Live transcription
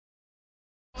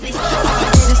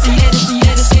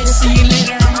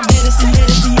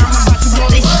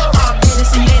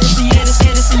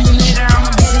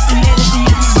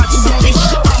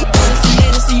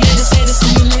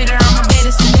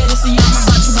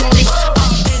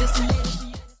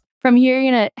From here,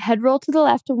 you're going to head roll to the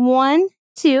left. 1,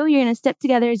 2. You're going to step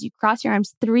together as you cross your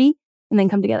arms. 3, and then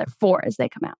come together. 4 as they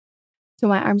come out. So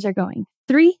my arms are going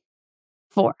 3,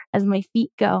 4 as my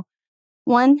feet go.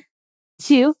 1,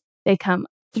 2. They come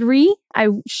 3. I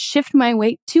shift my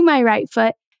weight to my right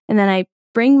foot, and then I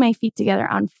bring my feet together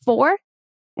on 4.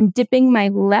 I'm dipping my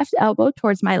left elbow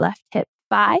towards my left hip.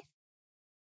 5.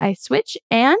 I switch,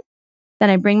 and then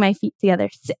I bring my feet together.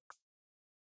 6.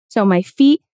 So my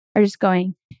feet are just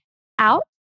going out,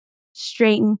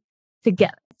 straighten,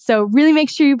 together. So really make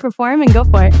sure you perform and go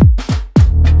for it.